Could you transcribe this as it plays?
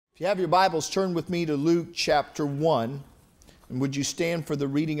If you have your Bibles, turn with me to Luke chapter 1. And would you stand for the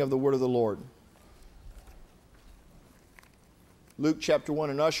reading of the Word of the Lord? Luke chapter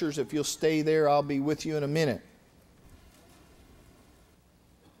 1. And ushers, if you'll stay there, I'll be with you in a minute.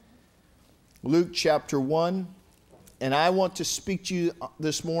 Luke chapter 1. And I want to speak to you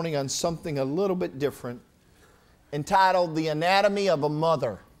this morning on something a little bit different, entitled The Anatomy of a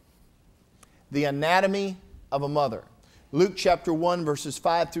Mother. The Anatomy of a Mother. Luke chapter 1, verses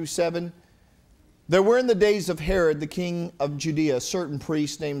 5 through 7. There were in the days of Herod, the king of Judea, a certain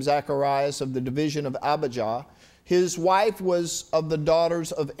priest named Zacharias of the division of Abijah. His wife was of the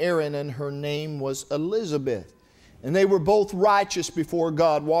daughters of Aaron, and her name was Elizabeth. And they were both righteous before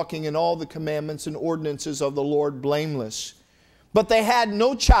God, walking in all the commandments and ordinances of the Lord blameless. But they had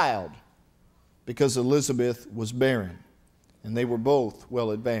no child, because Elizabeth was barren, and they were both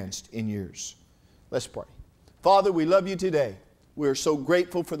well advanced in years. Let's pray. Father, we love you today. We are so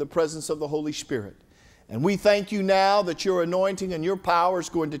grateful for the presence of the Holy Spirit. And we thank you now that your anointing and your power is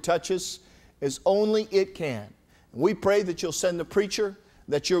going to touch us as only it can. And we pray that you'll send the preacher,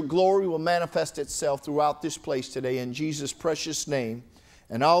 that your glory will manifest itself throughout this place today in Jesus' precious name.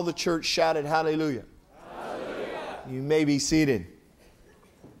 And all the church shouted, hallelujah. Hallelujah. You may be seated.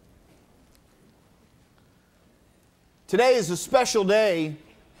 Today is a special day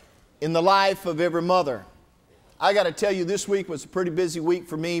in the life of every mother. I got to tell you, this week was a pretty busy week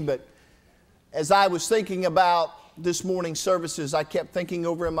for me, but as I was thinking about this morning's services, I kept thinking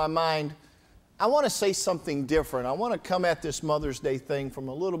over in my mind, I want to say something different. I want to come at this Mother's Day thing from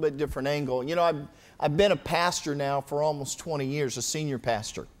a little bit different angle. You know, I've been a pastor now for almost 20 years, a senior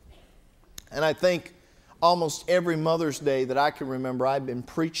pastor. And I think almost every Mother's Day that I can remember, I've been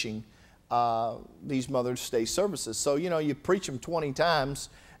preaching these Mother's Day services. So, you know, you preach them 20 times,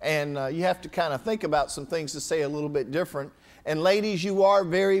 and you have to kind of think about some things to say a little bit different. And ladies, you are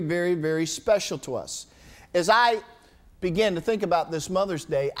very, very, very special to us. As I began to think about this Mother's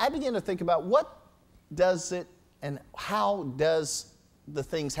Day, I began to think about what does it and how does the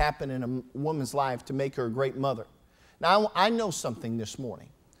things happen in a woman's life to make her a great mother. Now, I know something this morning.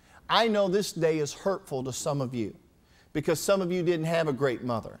 I know this day is hurtful to some of you because some of you didn't have a great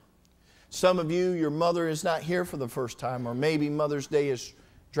mother. Some of you, your mother is not here for the first time, or maybe Mother's Day is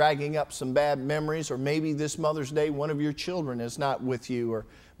dragging up some bad memories, or maybe this Mother's Day one of your children is not with you, or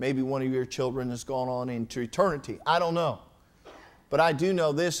maybe one of your children has gone on into eternity. I don't know. But I do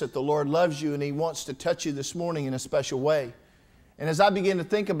know this, that the Lord loves you and He wants to touch you this morning in a special way. And as I begin to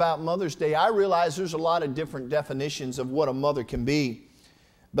think about Mother's Day, I realize there's a lot of different definitions of what a mother can be.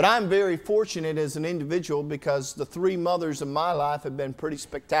 But I'm very fortunate as an individual because the three mothers in my life have been pretty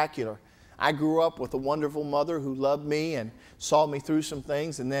spectacular. I grew up with a wonderful mother who loved me and saw me through some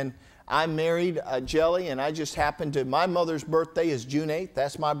things. And then I married Jelly, and I just happened to, my mother's birthday is June 8th.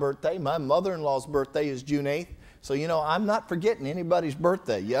 That's my birthday. My mother-in-law's birthday is June 8th. So, you know, I'm not forgetting anybody's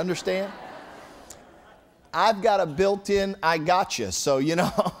birthday. You understand? I've got a built-in I gotcha. So, you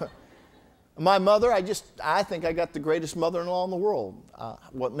know, my mother, I think I got the greatest mother-in-law in the world.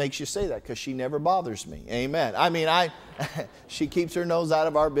 What makes you say that? Because she never bothers me. Amen. I mean, she keeps her nose out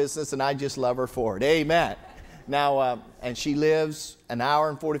of our business, and I just love her for it. Amen. Now, and she lives an hour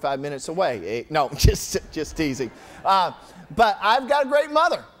and 45 minutes away. No, just teasing. But I've got a great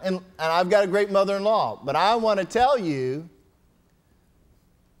mother, and I've got a great mother-in-law. But I want to tell you,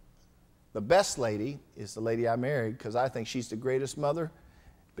 the best lady is the lady I married, because I think she's the greatest mother,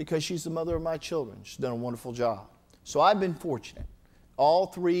 because she's the mother of my children. She's done a wonderful job. So I've been fortunate. All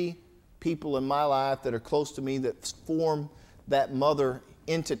three people in my life that are close to me that form that mother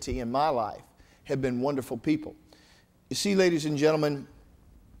entity in my life have been wonderful people. You see, ladies and gentlemen,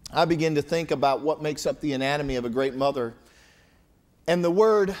 I begin to think about what makes up the anatomy of a great mother. And the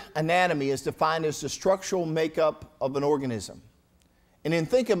word anatomy is defined as the structural makeup of an organism. And in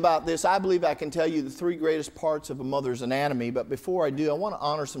thinking about this, I believe I can tell you the three greatest parts of a mother's anatomy. But before I do, I want to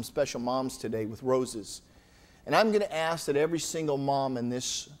honor some special moms today with roses. And I'm going to ask that every single mom in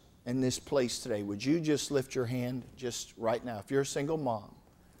this place today, would you just lift your hand just right now? If you're a single mom,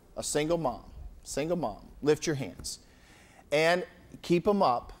 lift your hands. And keep them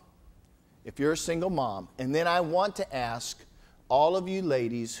up if you're a single mom. And then I want to ask all of you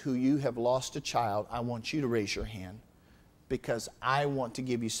ladies who you have lost a child, I want you to raise your hand, because I want to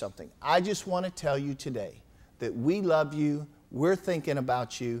give you something. I just want to tell you today that we love you, we're thinking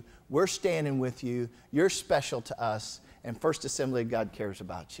about you, we're standing with you, you're special to us, and First Assembly of God cares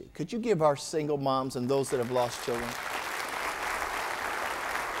about you. Could you give our single moms and those that have lost children?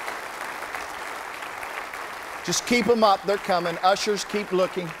 Just keep them up, they're coming. Ushers, keep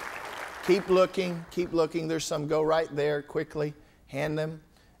looking. Keep looking, keep looking. There's some, go right there quickly, hand them.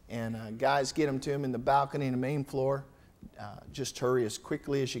 And guys, get them to him in the balcony in the main floor. Just hurry as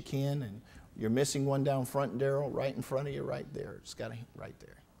quickly as you can. And you're missing one down front, Daryl, right in front of you, right there. It's got a right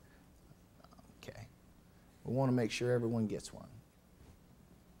there. Okay. We want to make sure everyone gets one.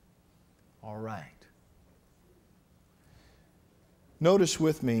 All right. Notice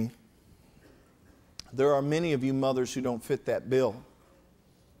with me, there are many of you mothers who don't fit that bill.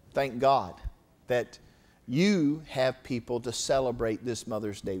 Thank God that you have people to celebrate this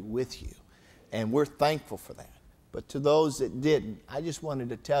Mother's Day with you. And we're thankful for that. But to those that didn't, I just wanted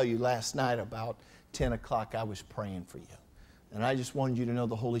to tell you last night about 10 o'clock I was praying for you. And I just wanted you to know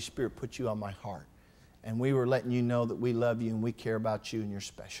the Holy Spirit put you on my heart. And we were letting you know that we love you and we care about you and you're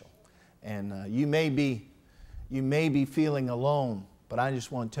special. And you may be feeling alone, but I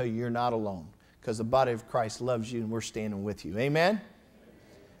just want to tell you you're not alone, because the body of Christ loves you and we're standing with you. Amen?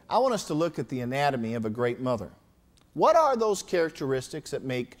 I want us to look at the anatomy of a great mother. What are those characteristics that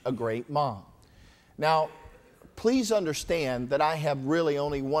make a great mom? Now, please understand that I have really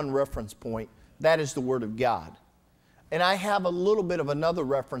only one reference point. That is the Word of God. And I have a little bit of another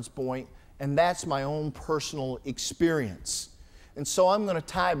reference point, and that's my own personal experience. And so I'm going to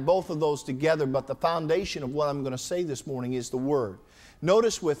tie both of those together, but the foundation of what I'm going to say this morning is the Word.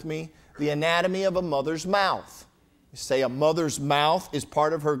 Notice with me the anatomy of a mother's mouth. You say a mother's mouth is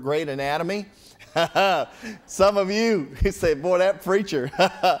part of her great anatomy? Some of you say, boy, that preacher,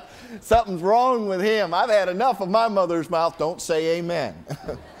 something's wrong with him. I've had enough of my mother's mouth. Don't say amen.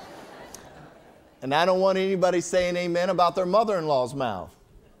 And I don't want anybody saying amen about their mother-in-law's mouth.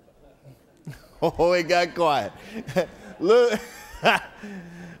 Oh, it got quiet.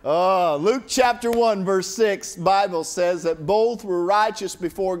 Luke chapter 1 verse 6, Bible says that both were righteous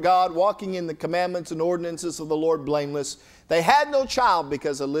before God, walking in the commandments and ordinances of the Lord blameless. They had no child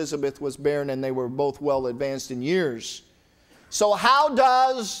because Elizabeth was barren, and they were both well advanced in years. So how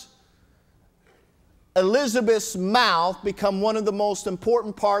does Elizabeth's mouth become one of the most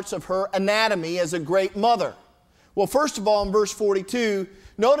important parts of her anatomy as a great mother? Well, first of all, in verse 42,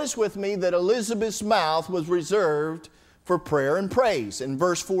 notice with me that Elizabeth's mouth was reserved for prayer and praise. In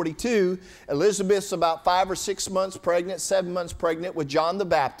verse 42, Elizabeth's about 5 or 6 months pregnant, 7 months pregnant with John the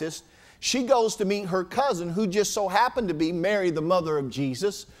Baptist. She goes to meet her cousin, who just so happened to be Mary, the mother of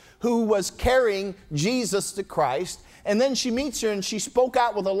Jesus, who was carrying Jesus to Christ. And then she meets her, and she spoke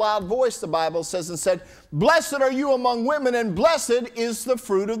out with a loud voice, the Bible says, and said, "Blessed are you among women, and blessed is the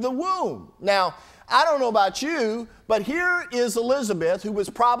fruit of the womb." Now, I don't know about you, but here is Elizabeth, who was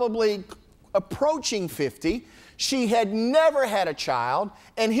probably approaching 50. She had never had a child,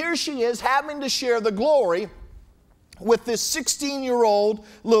 and here she is having to share the glory with this 16-year-old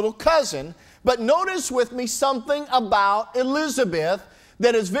little cousin. But notice with me something about Elizabeth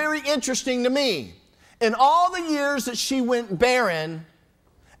that is very interesting to me. In all the years that she went barren,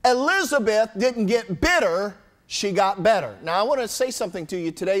 Elizabeth didn't get bitter, she got better. Now, I want to say something to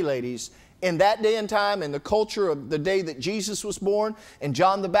you today, ladies. In that day and time, in the culture of the day that Jesus was born and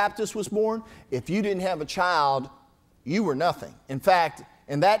John the Baptist was born, if you didn't have a child, you were nothing. In fact,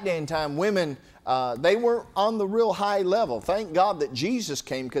 in that day and time, women, they were on the real high level. Thank God that Jesus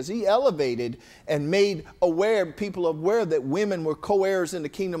came, because He elevated and made people aware that women were co-heirs in the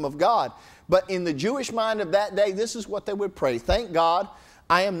kingdom of God. But in the Jewish mind of that day, this is what they would pray: "Thank God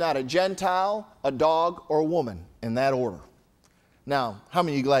I am not a Gentile, a dog, or a woman," in that order. Now, how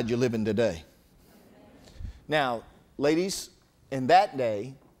many of you glad you're living today? Now, ladies, in that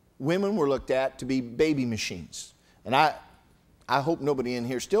day, women were looked at to be baby machines. And I hope nobody in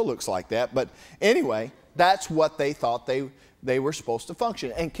here still looks like that. But anyway, that's what they thought they were supposed to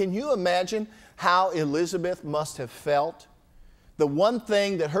function. And can you imagine how Elizabeth must have felt? The one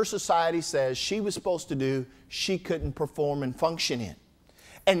thing that her society says she was supposed to do, she couldn't perform and function in.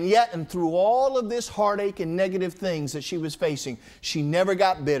 And yet, and through all of this heartache and negative things that she was facing, she never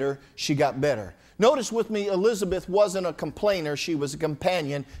got bitter, she got better. Notice with me, Elizabeth wasn't a complainer, she was a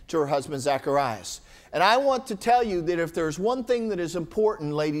companion to her husband Zacharias. And I want to tell you that if there's one thing that is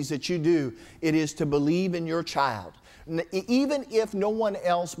important, ladies, that you do, it is to believe in your child. Even if no one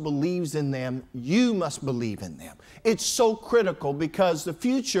else believes in them, you must believe in them. It's so critical, because the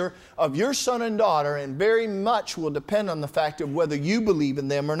future of your son and daughter and very much will depend on the fact of whether you believe in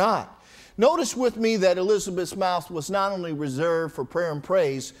them or not. Notice with me that Elizabeth's mouth was not only reserved for prayer and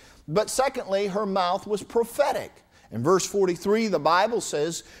praise, but secondly, her mouth was prophetic. In verse 43, the Bible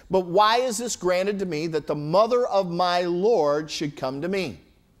says, "But why is this granted to me, that the mother of my Lord should come to me?"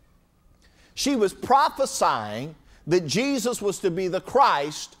 She was prophesying that Jesus was to be the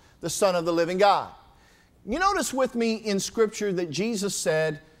Christ, the Son of the living God. You notice with me in Scripture that Jesus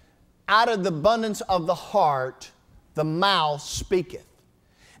said, "Out of the abundance of the heart, the mouth speaketh."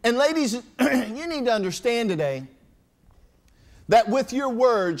 And ladies, you need to understand today that with your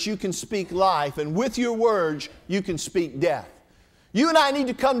words you can speak life, and with your words you can speak death. You and I need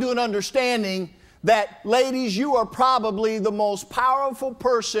to come to an understanding that, ladies, you are probably the most powerful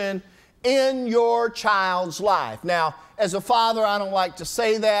person in your child's life. Now, as a father, I don't like to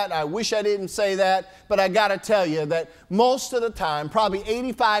say that. I wish I didn't say that. But I got to tell you that most of the time, probably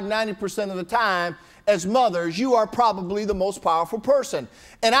 85–90% of the time, as mothers, you are probably the most powerful person.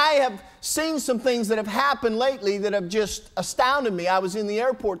 And I have seen some things that have happened lately that have just astounded me. I was in the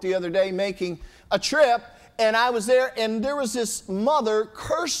airport the other day making a trip, and I was there, and there was this mother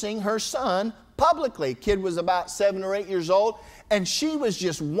cursing her son publicly. Kid was about 7 or 8 years old, and she was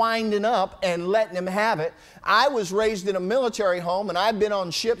just winding up and letting him have it. I was raised in a military home, and I've been on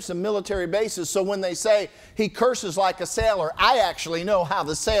ships and military bases, so when they say he curses like a sailor, I actually know how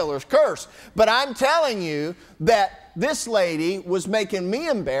the sailors curse. But I'm telling you that this lady was making me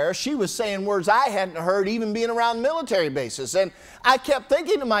embarrassed. She was saying words I hadn't heard even being around military bases. And I kept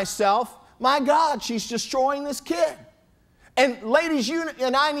thinking to myself, my God, she's destroying this kid. And ladies, you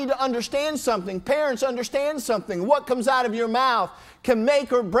and I need to understand something. Parents, understand something. What comes out of your mouth can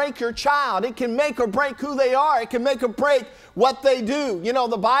make or break your child. It can make or break who they are. It can make or break what they do. You know,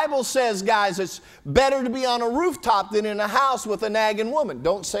 the Bible says, guys, it's better to be on a rooftop than in a house with a nagging woman.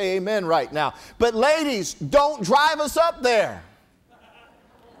 Don't say amen right now. But ladies, don't drive us up there.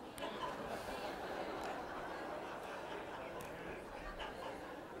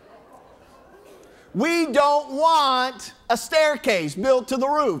 We don't want a staircase built to the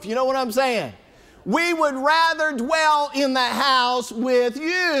roof. You know what I'm saying? We would rather dwell in the house with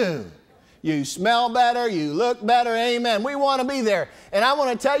you. You smell better, you look better, amen. We want to be there. And I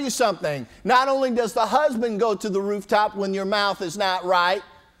want to tell you something. Not only does the husband go to the rooftop when your mouth is not right,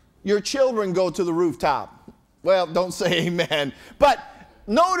 your children go to the rooftop. Well, don't say amen. But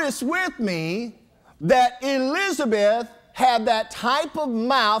notice with me that Elizabeth had that type of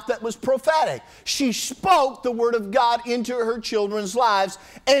mouth that was prophetic. She spoke the word of God into her children's lives,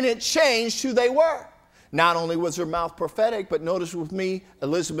 and it changed who they were. Not only was her mouth prophetic, but notice with me,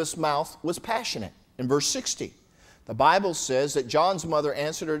 Elizabeth's mouth was passionate. In verse 60, the Bible says that John's mother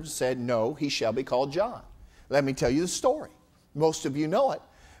answered her and said, "No, he shall be called John." Let me tell you the story. Most of you know it.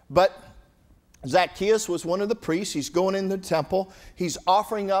 But Zacchaeus was one of the priests. He's going in the temple. He's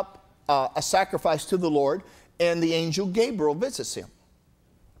offering up a sacrifice to the Lord. And the angel Gabriel visits him.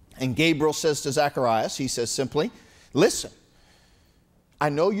 And Gabriel says to Zacharias, he says simply, "Listen, I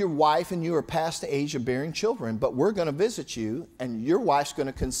know your wife and you are past the age of bearing children, but we're going to visit you, and your wife's going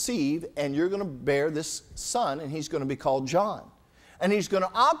to conceive, and you're going to bear this son, and he's going to be called John. And he's going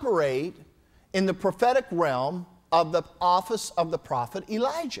to operate in the prophetic realm of the office of the prophet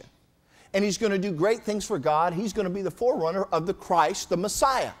Elijah. And he's going to do great things for God. He's going to be the forerunner of the Christ, the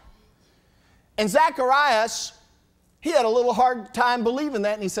Messiah." And Zacharias, he had a little hard time believing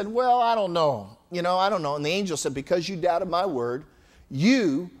that, and he said, "Well, I don't know. I don't know." And the angel said, "Because you doubted my word,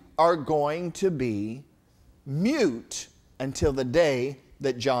 you are going to be mute until the day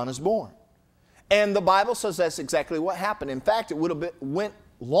that John is born." And the Bible says that's exactly what happened. In fact, it would have went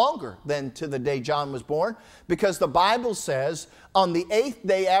longer than to the day John was born, because the Bible says on the 8th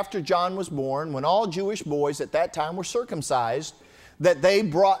day after John was born, when all Jewish boys at that time were circumcised, that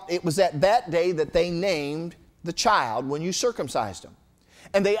it was at that day that they named the child when you circumcised him.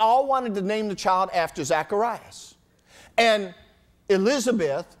 And they all wanted to name the child after Zacharias. And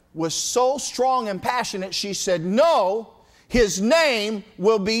Elizabeth was so strong and passionate, she said, "No, his name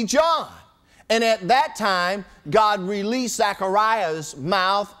will be John." And at that time, God released Zacharias'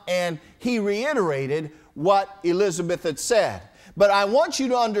 mouth, and he reiterated what Elizabeth had said. But I want you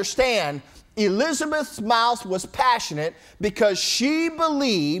to understand, Elizabeth's mouth was passionate because she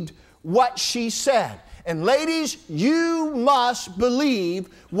believed what she said. And ladies, you must believe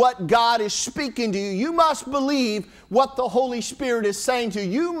what God is speaking to you. You must believe what the Holy Spirit is saying to you.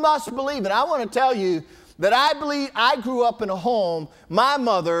 You must believe it. I want to tell you that I grew up in a home, my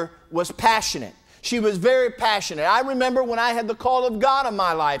mother was passionate. She was very passionate. I remember when I had the call of God in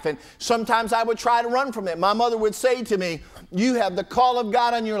my life, and sometimes I would try to run from it. My mother would say to me, "You have the call of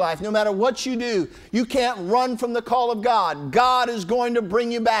God on your life. No matter what you do, you can't run from the call of God. God is going to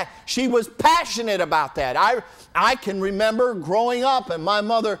bring you back." She was passionate about that. I can remember growing up and my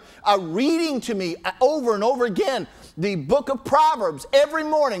mother reading to me over and over again the book of Proverbs every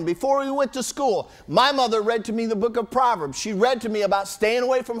morning before we went to school. My mother read to me the book of Proverbs. She read to me about staying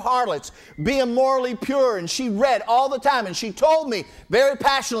away from harlots, being morally pure, and she read all the time. And she told me very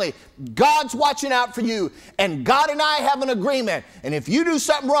passionately, God's watching out for you, and God and I have an agreement. And if you do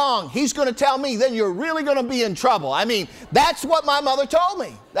something wrong, He's going to tell me, then you're really going to be in trouble. I mean, that's what my mother told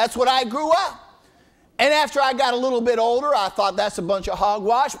me. That's what I grew up. And after I got a little bit older, I thought that's a bunch of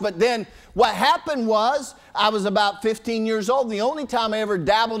hogwash. But then what happened was I was about 15 years old. The only time I ever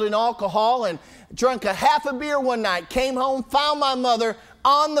dabbled in alcohol, and drank a half a beer one night, came home, found my mother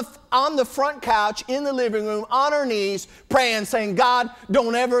on the front couch in the living room on her knees praying, saying, God,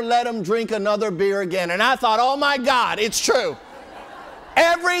 don't ever let them drink another beer again. And I thought, oh my God, it's true.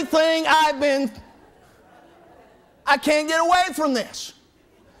 Everything I can't get away from this.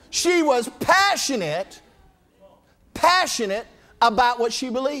 She was passionate about what she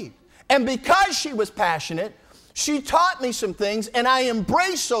believed. And because she was passionate, she taught me some things, and I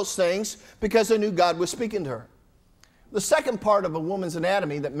embraced those things because I knew God was speaking to her. The second part of a woman's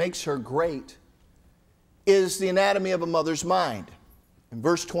anatomy that makes her great is the anatomy of a mother's mind. In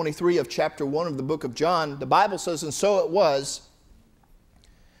verse 23 of chapter 1 of the book of John, the Bible says, and so it was,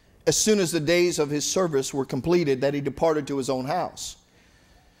 as soon as the days of his service were completed, that he departed to his own house.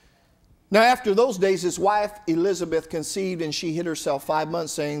 Now after those days his wife Elizabeth conceived, and she hid herself 5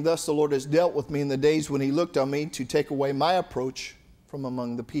 months, saying, thus the Lord has dealt with me in the days when He looked on me to take away my approach from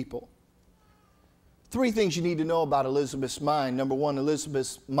among the people. Three things you need to know about Elizabeth's mind. Number one,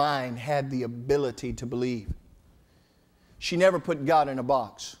 Elizabeth's mind had the ability to believe. She never put God in a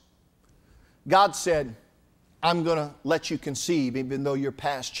box. God said, I'm going to let you conceive even though you're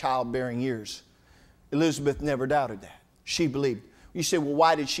past childbearing years. Elizabeth never doubted that. She believed. You say, well,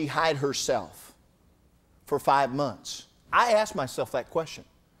 why did she hide herself for 5 months? I asked myself that question.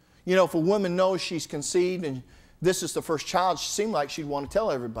 You know, if a woman knows she's conceived and this is the first child, she seemed like she'd want to tell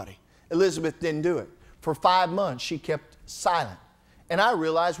everybody. Elizabeth didn't do it. For 5 months, she kept silent. And I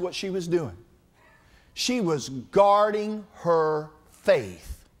realized what she was doing. She was guarding her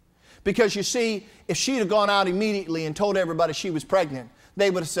faith. Because you see, if she'd have gone out immediately and told everybody she was pregnant,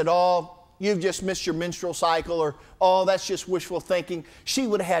 they would have said, oh, you've just missed your menstrual cycle, or, oh, that's just wishful thinking. She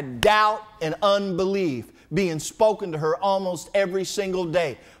would have had doubt and unbelief being spoken to her almost every single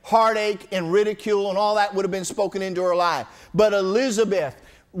day. Heartache and ridicule and all that would have been spoken into her life. But Elizabeth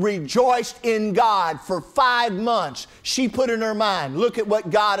rejoiced in God for 5 months. She put in her mind, look at what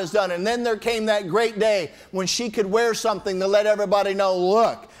God has done. And then there came that great day when she could wear something to let everybody know,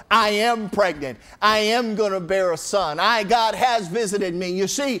 look, I am pregnant. I am going to bear a son. God has visited me. You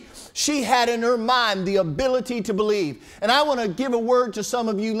see, she had in her mind the ability to believe. And I want to give a word to some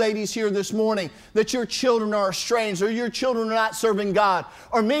of you ladies here this morning that your children are estranged, or your children are not serving God,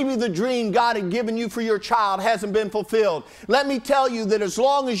 or maybe the dream God had given you for your child hasn't been fulfilled. Let me tell you that as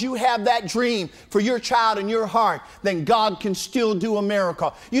long as you have that dream for your child in your heart, then God can still do a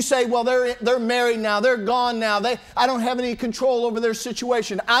miracle. You say, well, they're married now. They're gone now. I don't have any control over their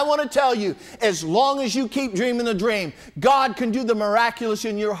situation. I want to tell you, as long as you keep dreaming the dream, God can do the miraculous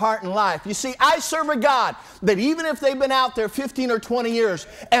in your heart and life. You see, I serve a God that even if they've been out there 15 or 20 years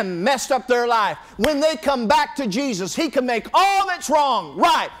and messed up their life, when they come back to Jesus, He can make all that's wrong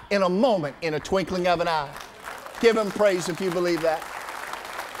right in a moment, in a twinkling of an eye. Give Him praise if you believe that.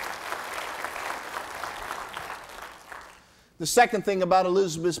 The second thing about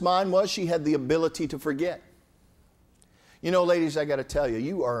Elizabeth's mind was she had the ability to forget. You know, ladies, I got to tell you,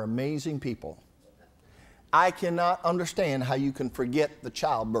 you are amazing people. I cannot understand how you can forget the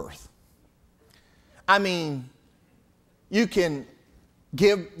childbirth. I mean, you can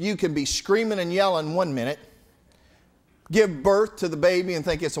be screaming and yelling 1 minute, give birth to the baby and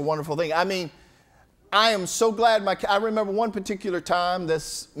think it's a wonderful thing. I mean, I am so glad I remember one particular time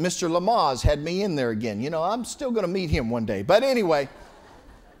this Mr. Lamaze had me in there again. You know, I'm still going to meet him one day. But anyway,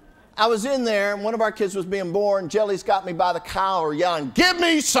 I was in there, and one of our kids was being born. Jelly's got me by the collar yelling, give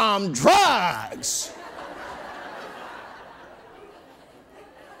me some drugs.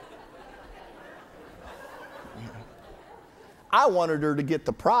 I wanted her to get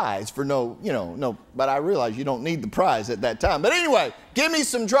the prize for but I realized you don't need the prize at that time. But anyway, give me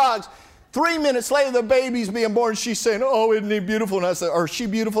some drugs. 3 minutes later, the baby's being born. She's saying, oh, isn't he beautiful? And I said, or is she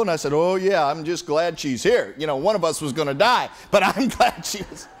beautiful? And I said, oh, yeah, I'm just glad she's here. You know, one of us was going to die, but I'm glad she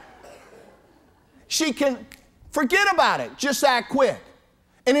is. She can forget about it just that quick.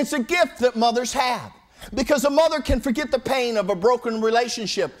 And it's a gift that mothers have. Because a mother can forget the pain of a broken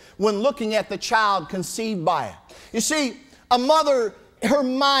relationship when looking at the child conceived by it. You see, a mother, her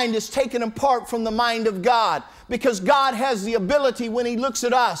mind is taken apart from the mind of God Because God has the ability, when He looks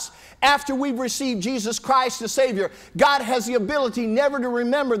at us, after we've received Jesus Christ as Savior, God has the ability never to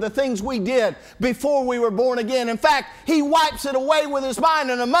remember the things we did before we were born again. In fact, He wipes it away with His mind.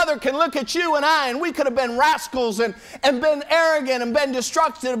 And a mother can look at you and I, and we could have been rascals and been arrogant and been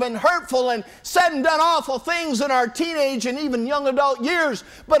destructive and hurtful and said and done awful things in our teenage and even young adult years.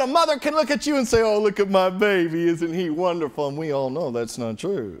 But a mother can look at you and say, oh, look at my baby, isn't he wonderful? And we all know that's not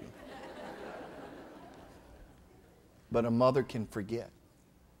true. But a mother can forget.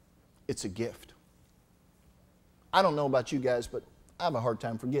 It's a gift. I don't know about you guys, but I have a hard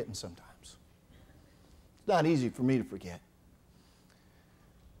time forgetting sometimes. It's not easy for me to forget.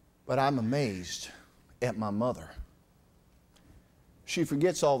 But I'm amazed at my mother. She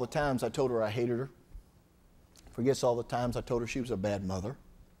forgets all the times I told her I hated her. Forgets all the times I told her she was a bad mother.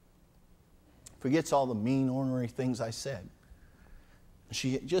 Forgets all the mean, ornery things I said.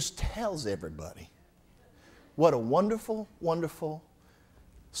 She just tells everybody what a wonderful, wonderful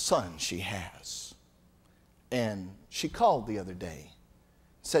son she has. And she called the other day,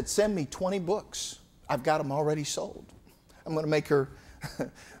 said, send me 20 books. I've got them already sold. I'm going to make her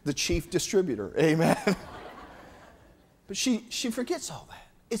the chief distributor. Amen. But she forgets all that.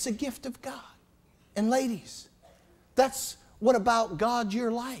 It's a gift of God. And ladies, that's what about God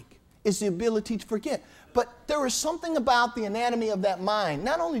you're like, is the ability to forget. But there is something about the anatomy of that mind.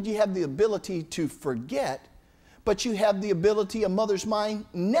 Not only do you have the ability to forget, but you have the ability, a mother's mind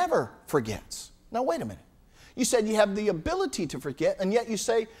never forgets. Now wait a minute. You said you have the ability to forget, and yet you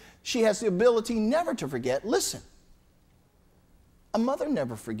say she has the ability never to forget. Listen, a mother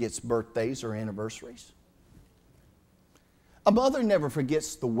never forgets birthdays or anniversaries. A mother never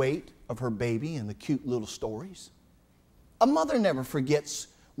forgets the weight of her baby and the cute little stories. A mother never forgets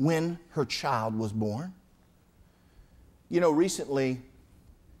when her child was born. You know, recently,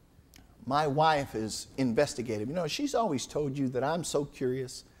 my wife is investigative. You know, she's always told you that I'm so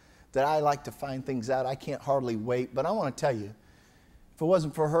curious, that I like to find things out. I can't hardly wait. But I want to tell you, if it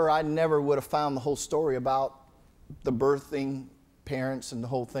wasn't for her, I never would have found the whole story about the birthing parents and the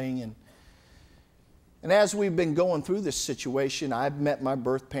whole thing. And as we've been going through this situation, I've met my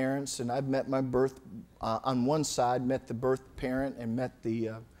birth parents, and I've met my birth, on one side, met the birth parent and met the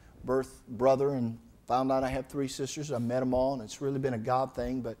birth brother, and found out I have 3 sisters. I met them all, and it's really been a God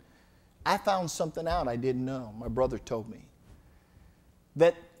thing. But I found something out I didn't know. My brother told me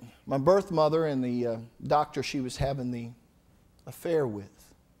that my birth mother and the doctor she was having the affair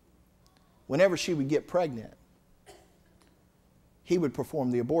with, whenever she would get pregnant, he would perform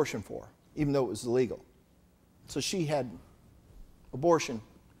the abortion for her, even though it was illegal. So she had abortion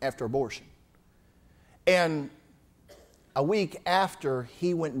after abortion. And a week after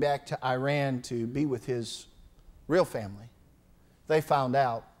he went back to Iran to be with his real family, they found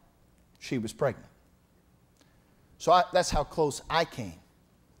out she was pregnant. So that's how close I came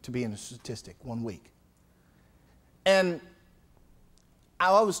to being a statistic, 1 week. And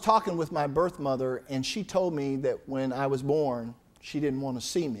I was talking with my birth mother, and she told me that when I was born, she didn't want to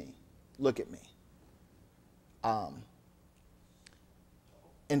see me, look at me.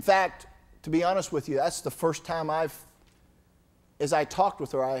 In fact, to be honest with you, that's the first time as I talked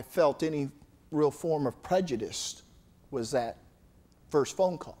with her, I felt any real form of prejudice, was that first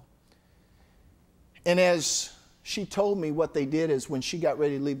phone call. And as she told me, what they did is when she got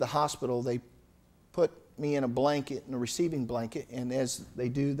ready to leave the hospital, they put me in a blanket, in a receiving blanket, and as they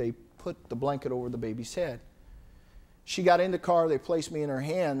do, they put the blanket over the baby's head. She got in the car, they placed me in her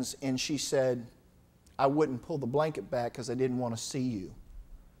hands, and she said, I wouldn't pull the blanket back because I didn't want to see you,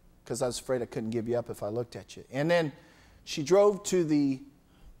 because I was afraid I couldn't give you up if I looked at you. And then she drove to the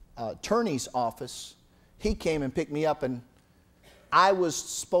attorney's office. He came and picked me up, and I was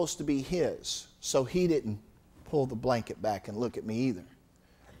supposed to be his, so he didn't pull the blanket back and look at me either.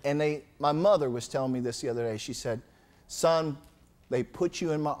 And my mother was telling me this the other day. She said, son, they put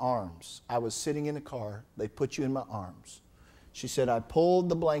you in my arms. I was sitting in the car. They put you in my arms. She said, I pulled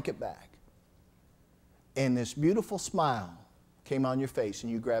the blanket back, and this beautiful smile came on your face,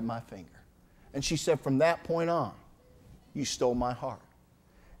 and you grabbed my finger. And she said, from that point on, you stole my heart.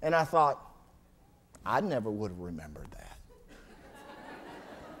 And I thought, I never would have remembered that.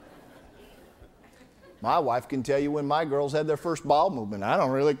 My wife can tell you when my girls had their first bowel movement. I don't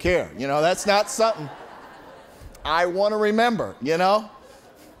really care. You know, that's not something I want to remember, you know.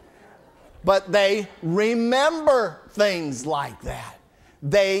 But they remember things like that.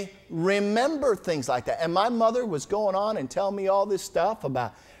 They remember things like that. And my mother was going on and telling me all this stuff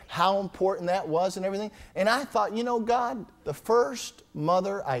about how important that was and everything. And I thought, you know, God, the first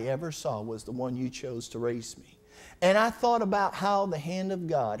mother I ever saw was the one you chose to raise me. And I thought about how the hand of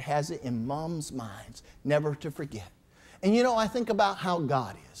God has it in mom's minds never to forget. And you know, I think about how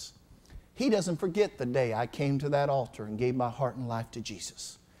God is. He doesn't forget the day I came to that altar and gave my heart and life to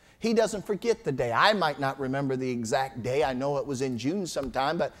Jesus. He doesn't forget the day. I might not remember the exact day. I know it was in June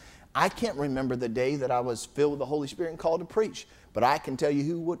sometime, but I can't remember the day that I was filled with the Holy Spirit and called to preach. But I can tell you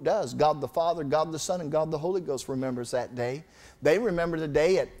who does. God the Father, God the Son, and God the Holy Ghost remembers that day. They remember the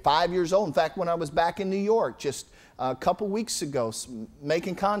day at 5 years old. In fact, when I was back in New York just a couple weeks ago,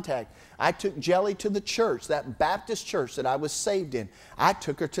 making contact, I took Jelly to the church, that Baptist church that I was saved in. I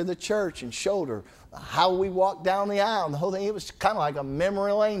took her to the church and showed her how we walked down the aisle and the whole thing. It was kind of like a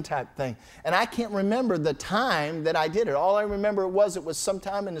memory lane type thing. And I can't remember the time that I did it. All I remember it was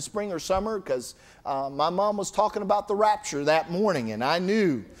sometime in the spring or summer, because my mom was talking about the rapture that morning, and I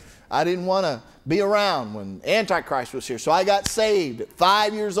knew I didn't want to be around when Antichrist was here. So I got saved at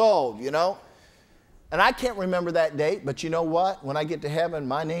 5 years old, you know. And I can't remember that date, but you know what? When I get to heaven,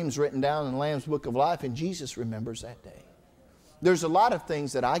 my name's written down in the Lamb's Book of Life, and Jesus remembers that day. There's a lot of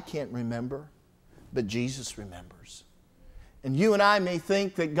things that I can't remember, but Jesus remembers. And you and I may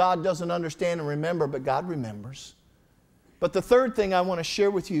think that God doesn't understand and remember, but God remembers. But the third thing I want to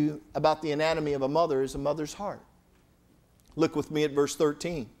share with you about the anatomy of a mother is a mother's heart. Look with me at verse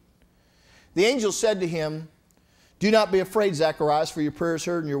 13. The angel said to him, "Do not be afraid, Zacharias, for your prayer is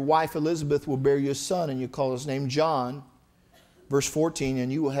heard, and your wife Elizabeth will bear you a son, and you call his name John." Verse 14,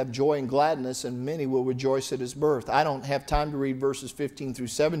 "And you will have joy and gladness, and many will rejoice at his birth." I don't have time to read verses 15 through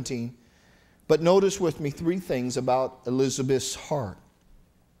 17, but notice with me three things about Elizabeth's heart.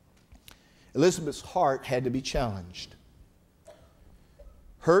 Elizabeth's heart had to be challenged.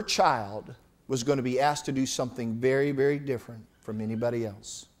 Her child was going to be asked to do something very, very different from anybody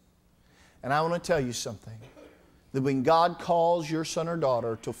else. And I want to tell you something, that when God calls your son or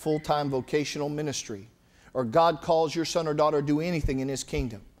daughter to full-time vocational ministry, or God calls your son or daughter to do anything in His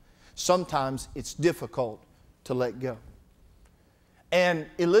kingdom, sometimes it's difficult to let go. And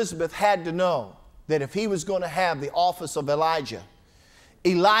Elizabeth had to know that if he was going to have the office of Elijah,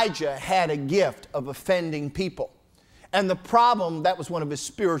 Elijah had a gift of offending people. And the problem, that was one of his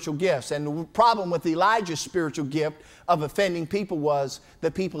spiritual gifts. And the problem with Elijah's spiritual gift of offending people was the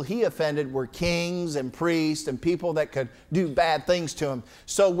people he offended were kings and priests and people that could do bad things to him.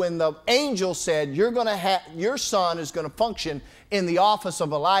 So when the angel said, your son is going to function in the office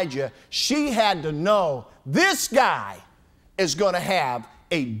of Elijah, she had to know this guy is going to have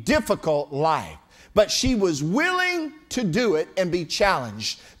a difficult life. But she was willing to do it and be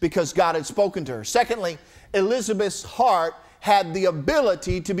challenged because God had spoken to her. Secondly, Elizabeth's heart had the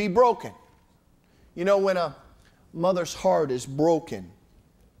ability to be broken. You know, when a mother's heart is broken,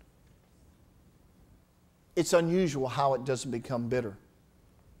 it's unusual how it doesn't become bitter.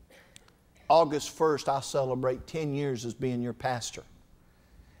 August 1st, I'll celebrate 10 years as being your pastor.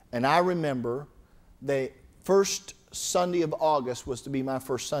 And I remember the first Sunday of August was to be my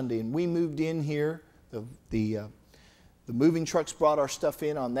first Sunday. And we moved in here. The moving trucks brought our stuff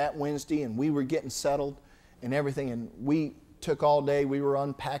in on that Wednesday, and we were getting settled and everything, and we took all day. We were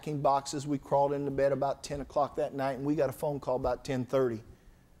unpacking boxes. We crawled into bed about 10 o'clock that night, and we got a phone call about 10:30.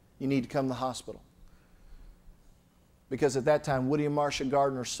 You need to come to the hospital. Because at that time, Woody and Marcia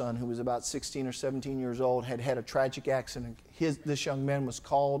Gardner's son, who was about 16 or 17 years old, had had a tragic accident. This young man was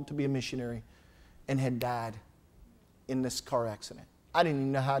called to be a missionary and had died in this car accident. I didn't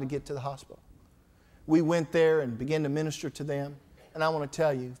even know how to get to the hospital. We went there and began to minister to them. And I want to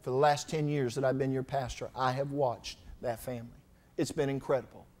tell you, for the last 10 years that I've been your pastor, I have watched that family. It's been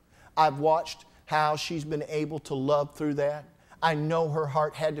incredible. I've watched how she's been able to love through that. I know her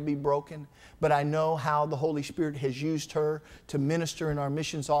heart had to be broken, but I know how the Holy Spirit has used her to minister in our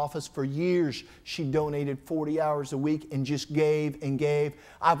missions office. For years, she donated 40 hours a week and just gave and gave.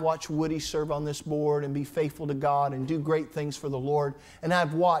 I've watched Woody serve on this board and be faithful to God and do great things for the Lord. And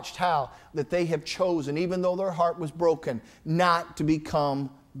I've watched how that they have chosen, even though their heart was broken, not to become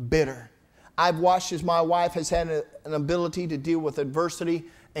bitter. I've watched as my wife has had an ability to deal with adversity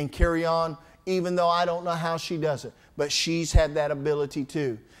and carry on, even though I don't know how she does it. But she's had that ability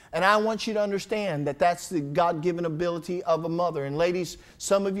too. And I want you to understand that that's the God-given ability of a mother. And ladies,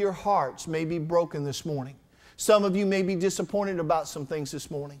 some of your hearts may be broken this morning. Some of you may be disappointed about some things this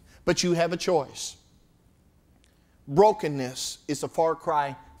morning. But you have a choice. Brokenness is a far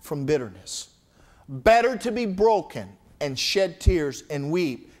cry from bitterness. Better to be broken and shed tears and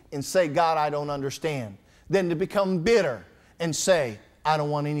weep and say, God, I don't understand, than to become bitter and say, I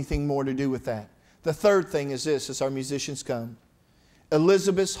don't want anything more to do with that. The third thing is this, as our musicians come.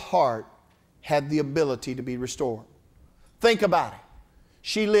 Elizabeth's heart had the ability to be restored. Think about it.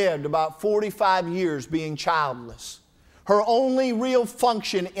 She lived about 45 years being childless. Her only real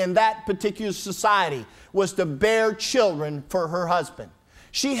function in that particular society was to bear children for her husband.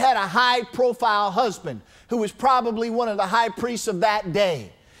 She had a high-profile husband who was probably one of the high priests of that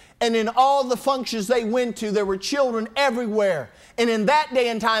day. And in all the functions they went to, there were children everywhere. And in that day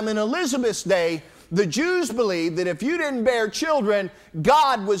and time, in Elizabeth's day, the Jews believed that if you didn't bear children,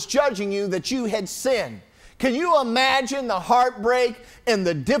 God was judging you that you had sinned. Can you imagine the heartbreak and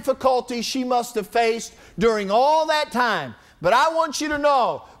the difficulty she must have faced during all that time? But I want you to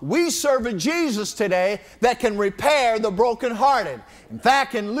know, we serve a Jesus today that can repair the brokenhearted. In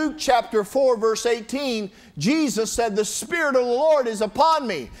fact, in Luke chapter 4, verse 18, Jesus said, "The Spirit of the Lord is upon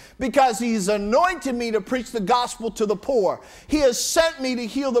me, because He's anointed me to preach the gospel to the poor. He has sent me to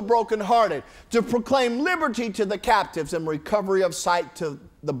heal the brokenhearted, to proclaim liberty to the captives and recovery of sight to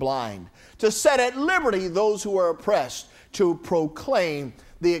the blind, to set at liberty those who are oppressed, to proclaim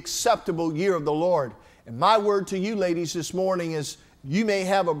the acceptable year of the Lord." And my word to you, ladies, this morning is, you may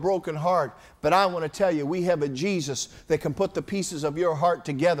have a broken heart, but I want to tell you, we have a Jesus that can put the pieces of your heart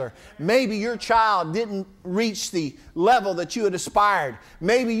together. Maybe your child didn't reach the level that you had aspired.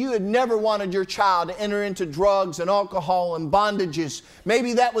 Maybe you had never wanted your child to enter into drugs and alcohol and bondages.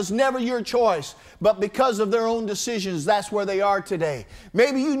 Maybe that was never your choice, but because of their own decisions, that's where they are today.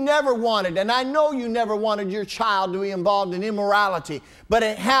 Maybe you never wanted, and I know you never wanted your child to be involved in immorality, but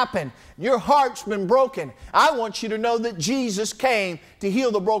it happened. Your heart's been broken. I want you to know that Jesus came to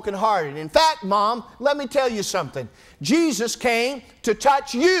heal the brokenhearted. In fact, Mom, let me tell you something. Jesus came to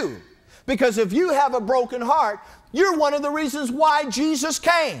touch you. Because if you have a broken heart, you're one of the reasons why Jesus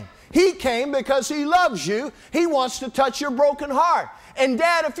came. He came because He loves you. He wants to touch your broken heart. And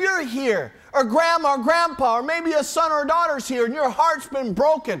Dad, if you're here, or Grandma or Grandpa, or maybe a son or a daughter's here, and your heart's been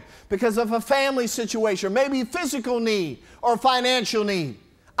broken because of a family situation, maybe physical need or financial need,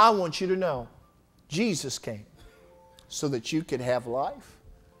 I want you to know, Jesus came so that you could have life,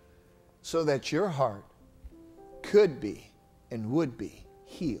 so that your heart could be and would be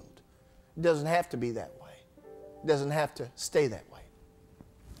healed. It doesn't have to be that way. It doesn't have to stay that way.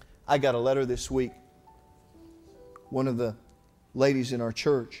 I got a letter this week. One of the ladies in our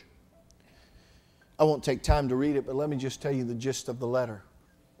church, I won't take time to read it, but let me just tell you the gist of the letter.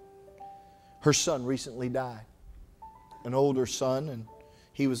 Her son recently died, an older son, and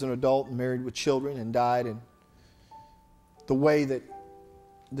he was an adult and married with children and died. And the way that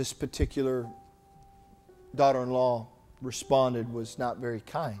this particular daughter-in-law responded was not very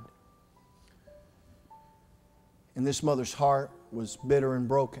kind. And this mother's heart was bitter and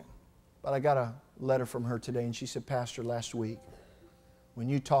broken. But I got a letter from her today, and she said, "Pastor, last week, when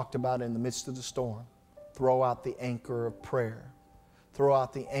you talked about in the midst of the storm, throw out the anchor of prayer, throw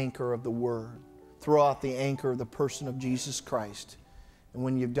out the anchor of the Word, throw out the anchor of the person of Jesus Christ. And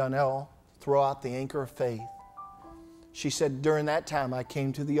when you've done all, throw out the anchor of faith." She said, "During that time, I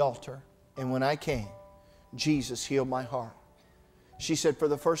came to the altar, and when I came, Jesus healed my heart." She said, "For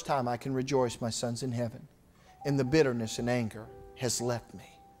the first time, I can rejoice, my son's in heaven, and the bitterness and anger has left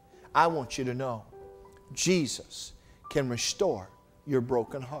me." I want you to know, Jesus can restore your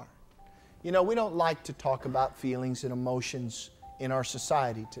broken heart. You know, we don't like to talk about feelings and emotions in our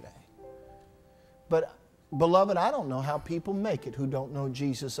society today. But, beloved, I don't know how people make it who don't know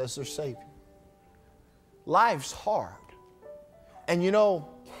Jesus as their Savior. Life's hard. And you know,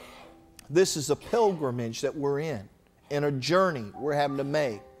 this is a pilgrimage that we're in, and a journey we're having to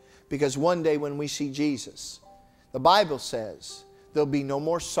make. Because one day when we see Jesus, the Bible says there'll be no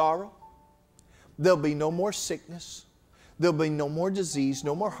more sorrow, there'll be no more sickness, there'll be no more disease,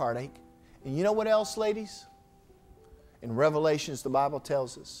 no more heartache. And you know what else, ladies? In Revelations, the Bible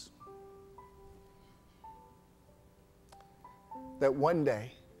tells us that one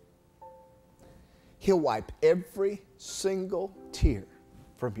day He'll wipe every single tear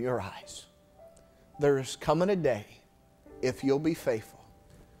from your eyes. There is coming a day, if you'll be faithful,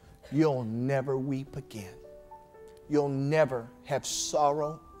 you'll never weep again. You'll never have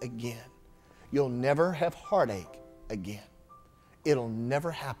sorrow again. You'll never have heartache again. It'll never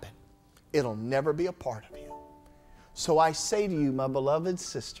happen. It'll never be a part of you. So I say to you, my beloved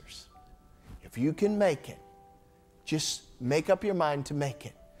sisters, if you can make it, just make up your mind to make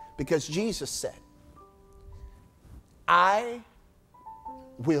it. Because Jesus said, "I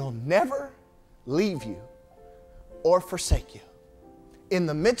will never leave you or forsake you." In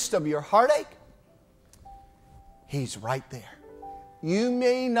the midst of your heartache, He's right there. You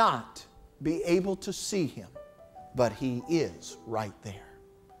may not be able to see Him, but He is right there.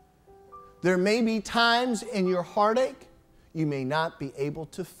 There may be times in your heartache you may not be able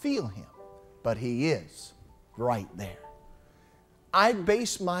to feel Him, but He is right there. I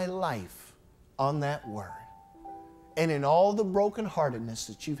base my life on that word. And in all the brokenheartedness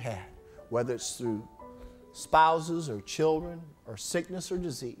that you've had, whether it's through spouses or children or sickness or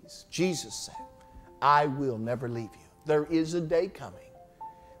disease, Jesus said, I will never leave you. There is a day coming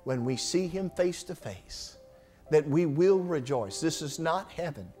when we see Him face to face that we will rejoice. This is not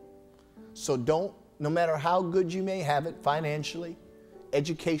heaven. So don't, no matter how good you may have it financially,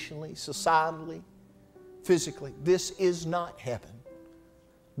 educationally, societally, physically, this is not heaven.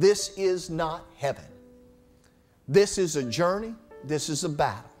 This is not heaven. This is a journey. This is a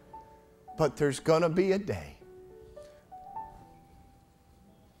battle. But there's going to be a day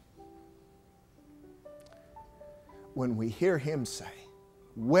when we hear Him say,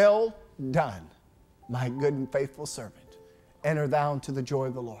 well done, my good and faithful servant. Enter thou into the joy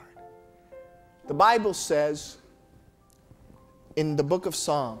of the Lord. The Bible says in the book of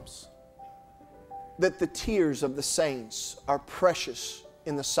Psalms that the tears of the saints are precious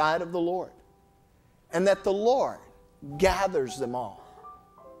in the sight of the Lord, and that the Lord gathers them all.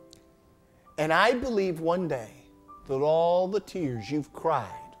 And I believe one day that all the tears you've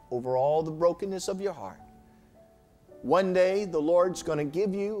cried over all the brokenness of your heart, one day the Lord's going to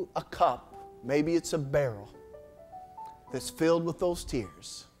give you a cup, maybe it's a barrel, that's filled with those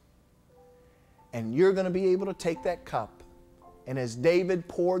tears. And you're going to be able to take that cup, and as David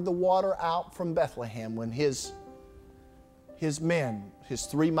poured the water out from Bethlehem when his men, his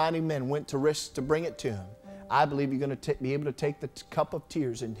 3 mighty men went to risk to bring it to him, I believe you're going to be able to take the cup of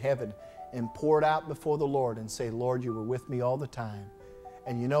tears in heaven and pour it out before the Lord and say, Lord, you were with me all the time.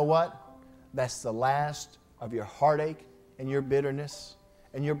 And you know what? That's the last of your heartache and your bitterness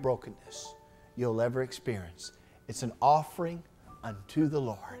and your brokenness you'll ever experience. It's an offering unto the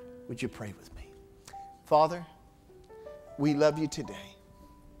Lord. Would you pray with me? Father, we love you today.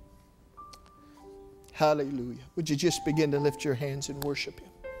 Hallelujah. Would you just begin to lift your hands and worship Him?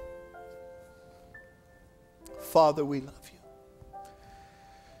 Father, we love you.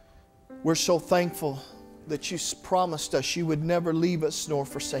 We're so thankful that you promised us you would never leave us nor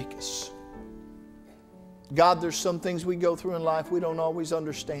forsake us. God, there's some things we go through in life we don't always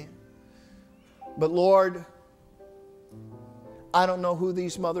understand. But Lord, I don't know who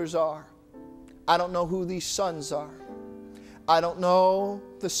these mothers are. I don't know who these sons are. I don't know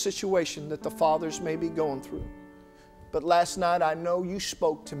the situation that the fathers may be going through. But last night I know you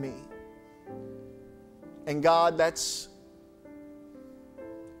spoke to me. And God, that's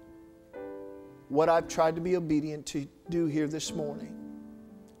what I've tried to be obedient to do here this morning.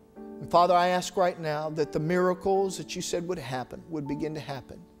 And Father, I ask right now that the miracles that you said would happen would begin to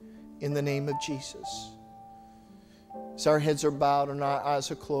happen in the name of Jesus. As our heads are bowed and our eyes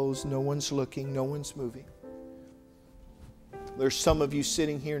are closed, no one's looking, no one's moving. There's some of you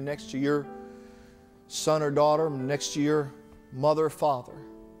sitting here next to your son or daughter, next to your mother or father.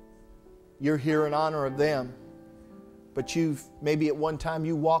 You're here in honor of them. But maybe at one time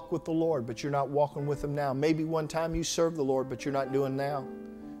you walked with the Lord, but you're not walking with Him now. Maybe one time you served the Lord, but you're not doing now.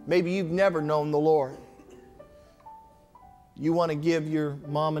 Maybe you've never known the Lord. You want to give your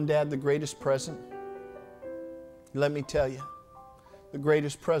mom and dad the greatest present? Let me tell you, the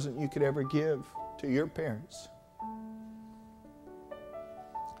greatest present you could ever give to your parents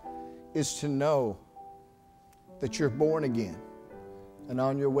is to know that you're born again and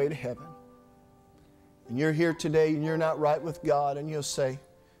on your way to heaven. And you're here today and you're not right with God, and you'll say,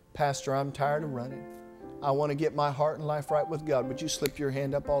 Pastor, I'm tired of running. I want to get my heart and life right with God. Would you slip your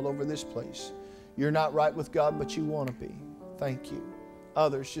hand up all over this place? You're not right with God, but you want to be. Thank you.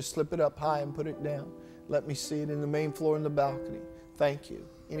 Others, just slip it up high and put it down. Let me see it in the main floor in the balcony. Thank you.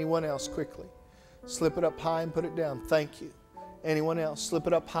 Anyone else, quickly? Slip it up high and put it down. Thank you. Anyone else? Slip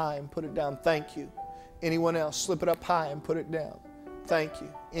it up high and put it down. Thank you. Anyone else? Slip it up high and put it down. Thank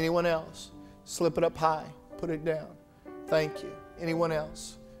you. Anyone else? Slip it up high, put it down. Thank you. Anyone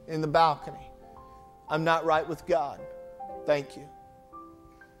else? In the balcony. I'm not right with God. Thank you.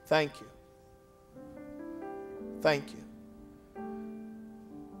 Thank you. Thank you.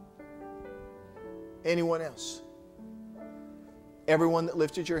 Anyone else? Everyone that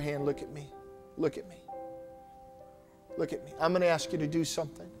lifted your hand, look at me. Look at me. Look at me. I'm going to ask you to do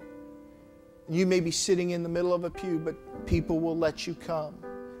something. You may be sitting in the middle of a pew, but people will let you come.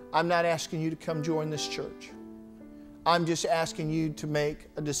 I'm not asking you to come join this church. I'm just asking you to make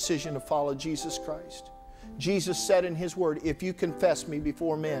a decision to follow Jesus Christ. Jesus said in His Word, if you confess me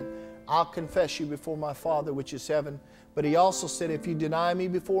before men, I'll confess you before my Father which is heaven. But He also said, if you deny me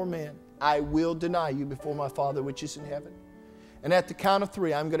before men, I will deny you before my Father which is in heaven. And at the count of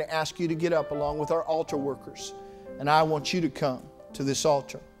 3, I'm going to ask you to get up along with our altar workers. And I want you to come to this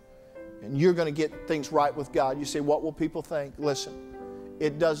altar. and you're going to get things right with God. You say, what will people think? Listen,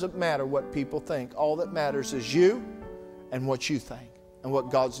 it doesn't matter what people think. All that matters is you and what you think and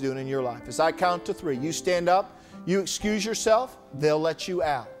what God's doing in your life. As I count to 3, you stand up, you excuse yourself, they'll let you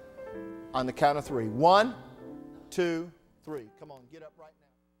out. On the count of 3. 1, 2, 3. Come on, get up right now.